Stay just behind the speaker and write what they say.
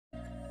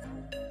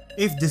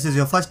If this is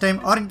your first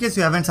time or in case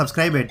you haven't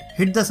subscribed yet,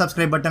 hit the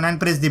subscribe button and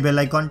press the bell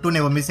icon to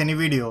never miss any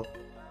video.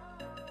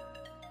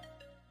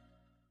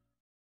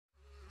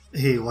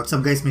 Hey, what's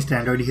up guys, Mr.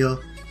 Android here,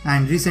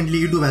 and recently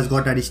YouTube has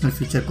got additional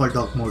feature called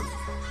dock mode,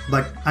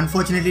 but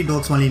unfortunately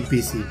docks only in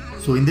PC.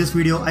 So in this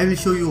video I will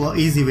show you an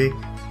easy way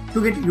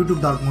to get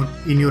YouTube dock mode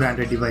in your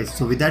Android device.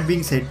 So with that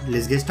being said,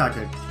 let's get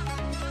started.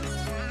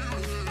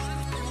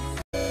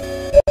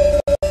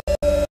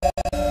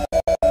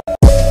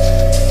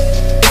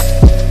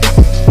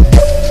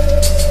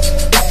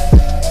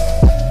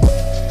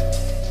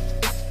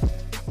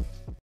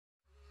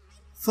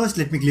 First,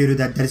 let me clear you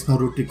that there is no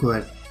root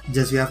required.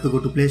 Just you have to go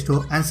to Play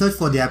Store and search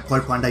for the app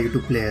called Panda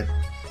YouTube Player.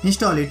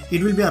 Install it,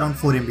 it will be around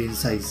 4 MB in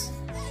size.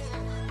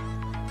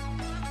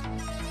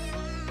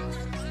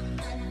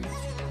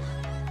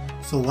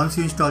 So once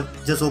you install,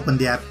 just open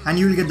the app and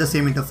you will get the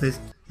same interface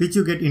which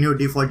you get in your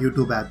default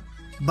YouTube app.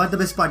 But the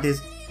best part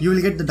is, you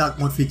will get the dark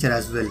mode feature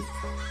as well.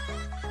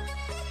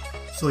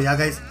 So yeah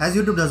guys, as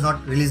YouTube does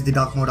not release the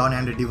dark mode on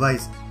Android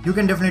device, you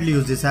can definitely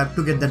use this app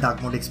to get the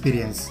dark mode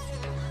experience.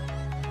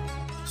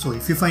 So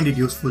if you find it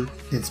useful,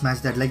 then smash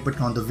that like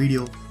button on the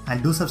video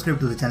and do subscribe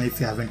to the channel if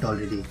you haven't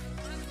already.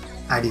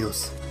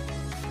 Adios.